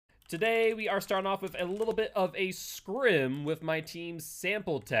Today we are starting off with a little bit of a scrim with my team's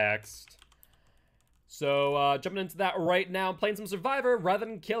sample text. So jumping into that right now, playing some Survivor rather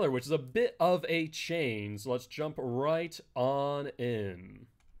than Killer, which is a bit of a change. So let's jump right on in.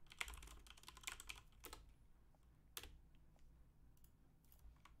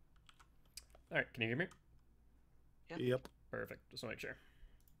 All right, can you hear me? Yep. Perfect, just want to make sure.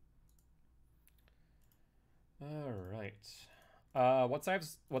 All right. What side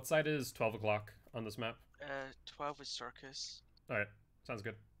is 12 o'clock on this map? 12 is Circus. All right, sounds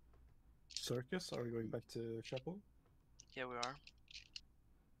good. Circus? Are we going back to Chapel? Yeah, we are.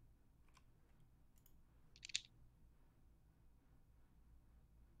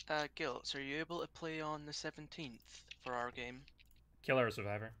 Gilts, are you able to play on the 17th for our game? Killer or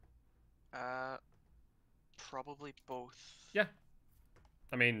Survivor? Probably both. Yeah.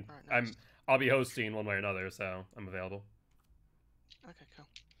 I mean, Alright, nice. I'll be hosting one way or another, so I'm available. Okay, cool.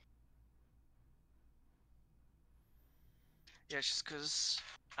 Yeah, it's just because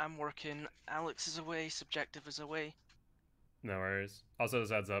I'm working, Alex is away, Subjective is away. No worries. Also, as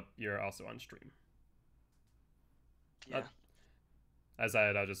a heads up, you're also on stream. Yeah. As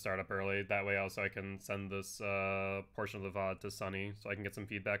I'll just start up early. That way, also, I can send this portion of the VOD to Sunny, so I can get some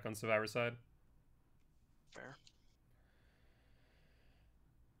feedback on Survivor side. Fair.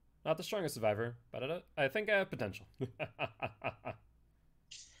 Not the strongest Survivor, but I think I have potential. Yeah,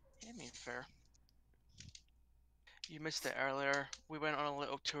 I mean, fair. You missed it earlier. We went on a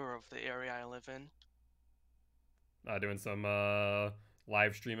little tour of the area I live in. Doing some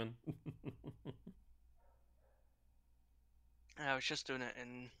live streaming. I was just doing it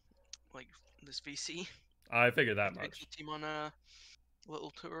in, like, this VC. I figured that Take much. the team on a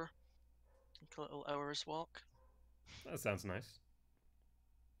little tour. Like a little hour's walk. That sounds nice.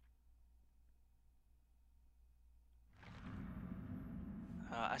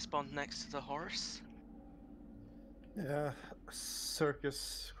 I spawned next to the horse. Yeah,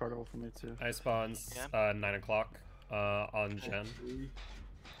 Circus Carnival for me too. I spawned 9 o'clock on Gen.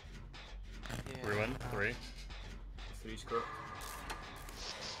 Yeah. Ruin, 3. 3 Spirit.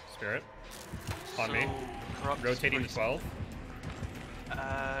 Spirit. On So, me. Corrupt Rotating to Priest. 12.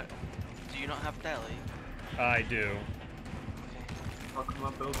 Do you not have Deli? I do. Okay. How come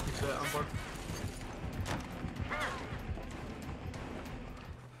my build is Amber?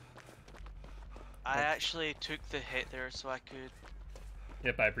 I actually took the hit there so I could...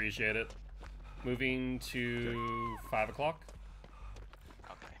 Yep, I appreciate it. Moving to 5 o'clock.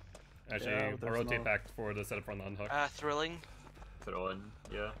 Okay. Actually, Yeah, I'll rotate back for the setup on the unhook. Thrilling. Throw in,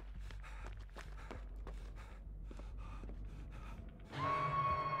 yeah.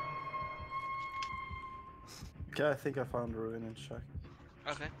 Okay, I think I found Ruin and Shack.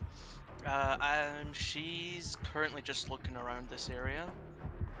 Okay. She's currently just looking around this area.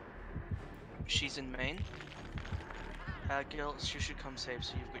 She's in main. Gilts, you should come save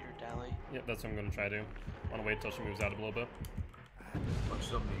so you've got your Deli. Yep, that's what I'm going to try to do. Want to wait till she moves out a little bit.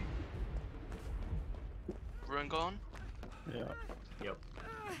 Watch on me. Ruin gone? Yeah. Yep.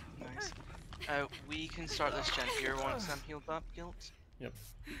 Nice. We can start this gen here once I'm healed up, Gilts. Yep.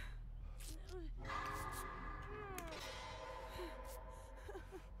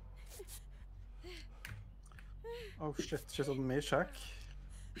 Oh shit, she's on me, Shack.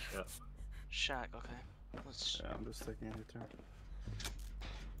 Yeah. Shack, okay. Let's... Yeah, I'm just taking a hit here.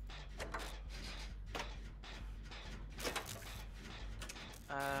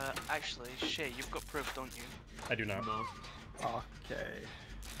 Actually, Shay, you've got proof, don't you? I do not. No. Okay.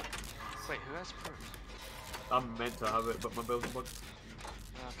 Wait, who has proof? I'm meant to have it, but my build's bugged.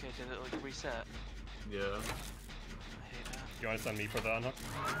 Okay, did it like reset? Yeah. I hate that. You want to send me for the unhook?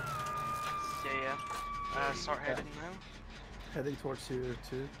 Yeah. Start heading now. Heading towards you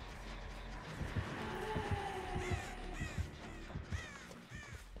too.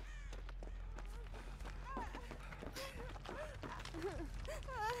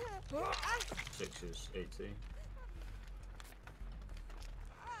 Six is 80.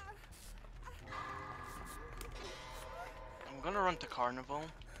 I'm gonna run to Carnival.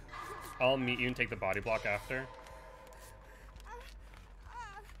 I'll meet you and take the body block after.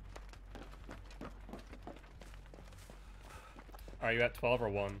 Are you at 12 or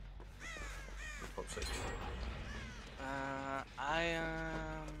 1? Top 6. I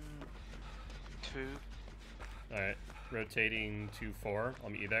am 2. Alright. Rotating to 4. I'll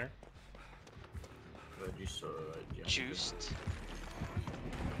meet you there. Register, yeah. Juiced.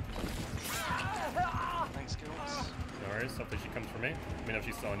 Thanks, Gilts. No worries. Hopefully she comes for me. Let me know if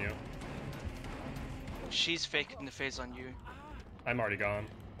she's still on you. She's faking the phase on you. I'm already gone.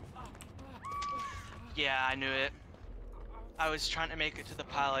 Yeah, I knew it. I was trying to make it to the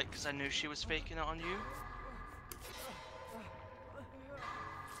pallet because I knew she was faking it on you.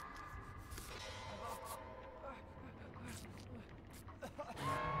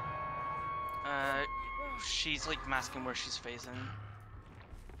 She's like masking where she's facing.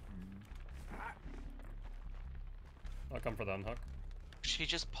 I'll come for the unhook. She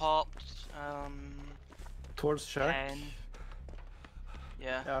just popped, Towards check. 10.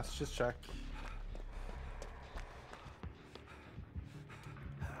 Yeah. Yeah, it's just check.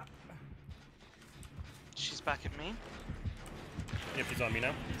 She's back at me. Yep, he's on me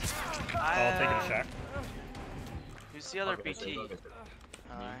now. I'll take it a check. Who's the other Okay, BT? so okay.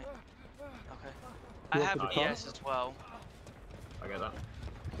 Alright. Okay. I You have want the ES as well. I get that.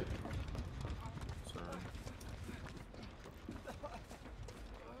 So,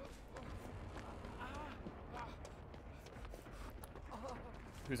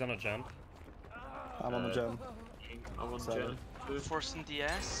 Who's on a gen? I'm on the gen. I'm on Seven. gen. 2. Forcing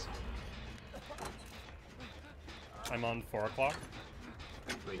DS. I'm on 4 o'clock.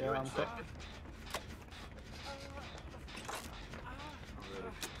 Wait, Yeah, you're I'm in set. second. I'm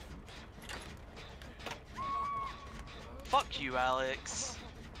ready. Fuck you, Alex.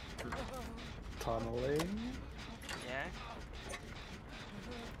 Tunneling. Yeah.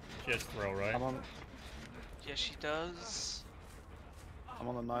 She has throw, right? I'm on. Yeah, she does. I'm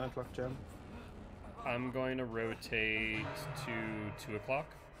on the 9 o'clock gen. I'm going to rotate to 2 o'clock.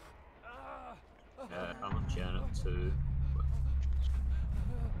 I'm on gen at 2.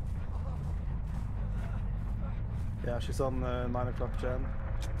 Yeah, she's on the 9 o'clock gen.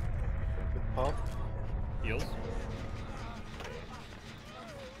 With pop. Heals.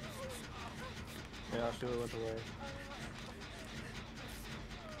 Yeah, she went away.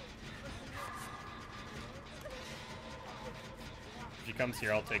 If she comes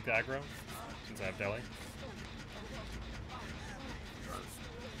here, I'll take the aggro, since I have deli.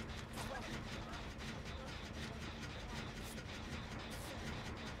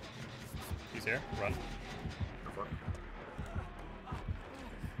 He's here. Run. Fuck.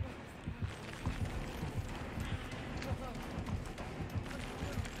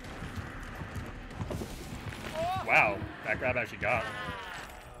 Wow, that grab actually got.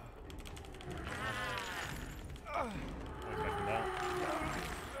 Wasn't expecting that.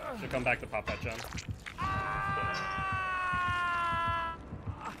 She'll come back to pop that gen.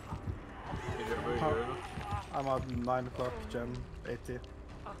 Is it really over? I'm on 9 o'clock gen. 80. Okay.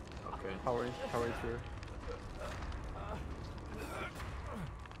 Power through.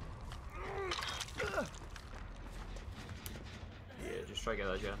 Yeah, just try to get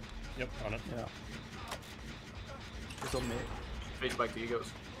that gen. Yep, on it. Yeah. She's on me. Face back to you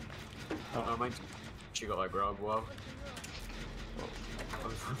goes. Oh no, mine. She got like grab. Wow. Oh,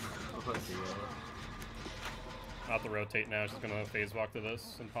 I'll have to rotate now. She's gonna phase walk to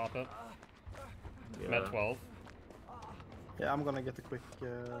this and pop it. yeah. I'm at 12. Yeah, I'm gonna get a quick.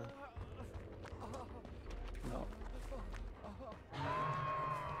 No.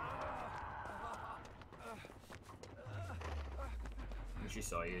 She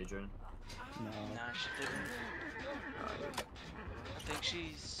saw you, Adrian. No. Nah, she didn't. I think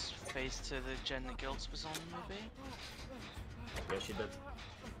she's phased to the gen that Gilts was on, maybe? Yeah, she did.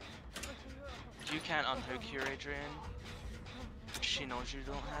 You can't unhook here, Adrian. She knows you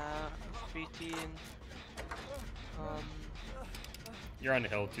don't have BT and You're on the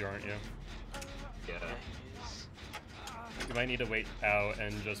hill too, aren't you? Yeah. yeah, he is. You might need to wait out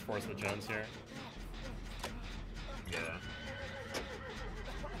and just force the gens here. Yeah.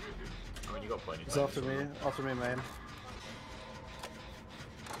 I mean, you got plenty. He's after me, main.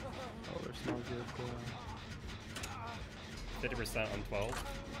 Oh, there's no good. 50% on 12.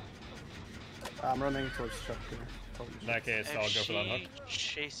 I'm running towards check here. Probably In that case, If I'll go for that hook. she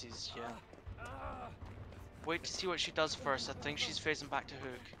chases, yeah. Wait to see what she does first. I think she's phasing back to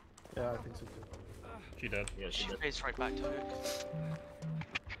hook. Yeah, I think so too. She did. Yeah, she She did. phased right back to hook.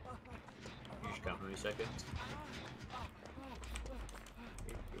 You just can't move a second.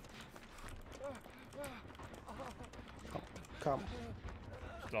 Come.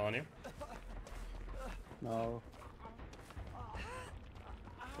 Still on you. No.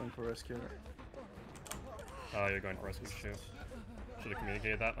 Going for rescue. Oh, you're going for rescue. Shoot. Should have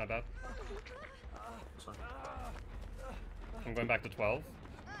communicated that. My bad. That's fine. I'm going back to 12.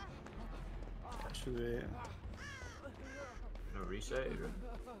 Should we? No reset, Adrian.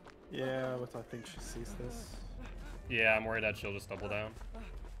 Yeah, but I think she sees this. Yeah, I'm worried that she'll just double down.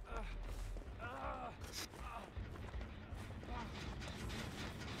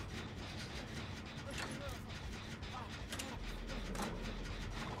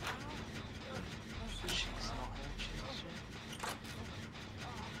 She's not here, she's here.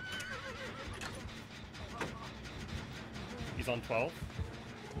 He's on 12.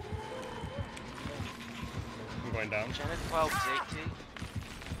 I'm going down. Jen at 12 is 80.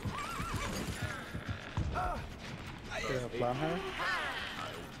 Do you have a plan here?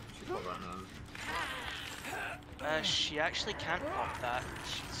 She's got that now. She actually can't pop that.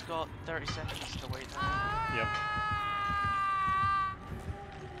 She's got 30 seconds to wait now. Yep.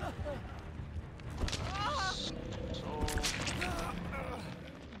 So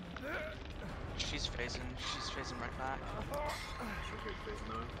she's phasing right back. She's good face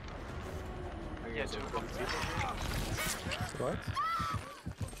now. Yeah, do a couple What?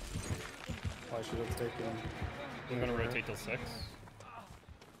 I should have taken. I'm gonna rotate till 6.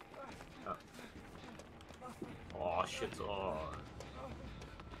 Oh shit! Oh.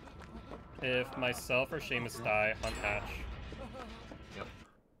 If myself or Seamus die, hunt hatch. Yep.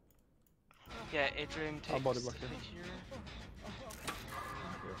 Yeah, Adrian I'll body takes block you. here.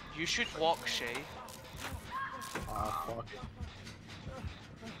 You should walk Shay. Ah, fuck.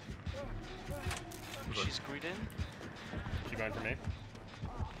 She's greeting. She going for me?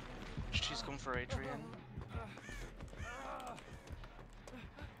 She's going for Adrian.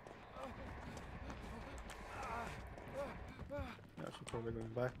 Yeah, she's probably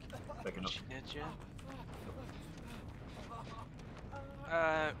going back. Picking up. She did,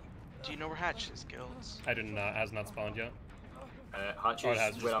 yeah. Do you know where Hatch's guilds? I did not. Has not spawned yet. Hatch Oh, it has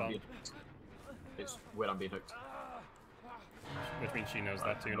is just where I'm spawned. being hooked. It's where I'm being hooked. Which means she knows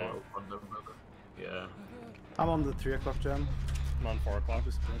that too now. Yeah. I'm on the 3 o'clock gen. I'm on 4 o'clock.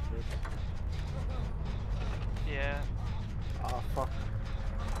 Just going for it. Yeah. Ah, fuck.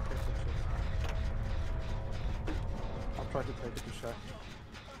 Okay, shit. I'll try to take it to check.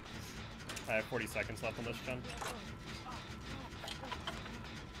 I have 40 seconds left on this gen.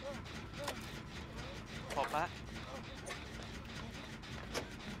 Pop back.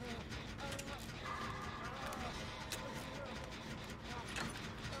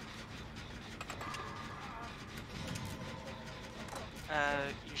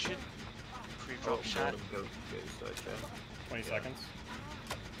 You should pre-drop shot. 20 seconds.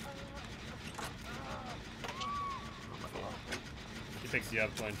 She thinks you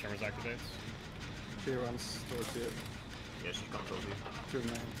have when Tremors activates. She runs towards you. Yeah, she's gone towards you. Through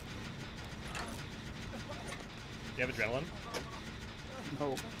main. Do you have adrenaline?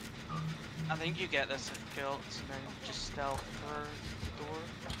 No. I think you get this at guilds and then just stealth for the door.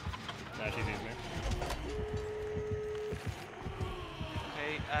 Nah, she sees me.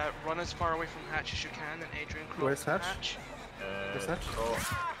 Okay, run as far away from Hatch as you can, and Adrian crawl Where's to Hatch? Where's Hatch? Oh,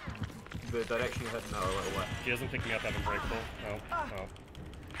 the direction you're heading now a little way. She doesn't pick me up having breakable. Oh, oh.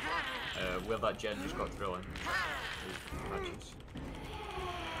 Where that gen just got drilling. Hatches.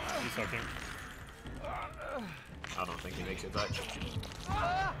 He's hooking. I don't think he makes it back.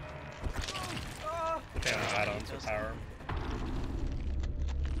 Okay, no add-ons for power.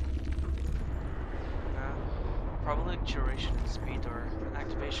 Probably duration and speed or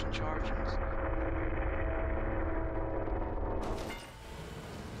activation charges.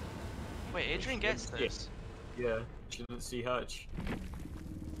 Wait, Adrian gets this. Yeah, she didn't see Hatch.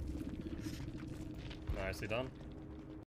 Nicely done.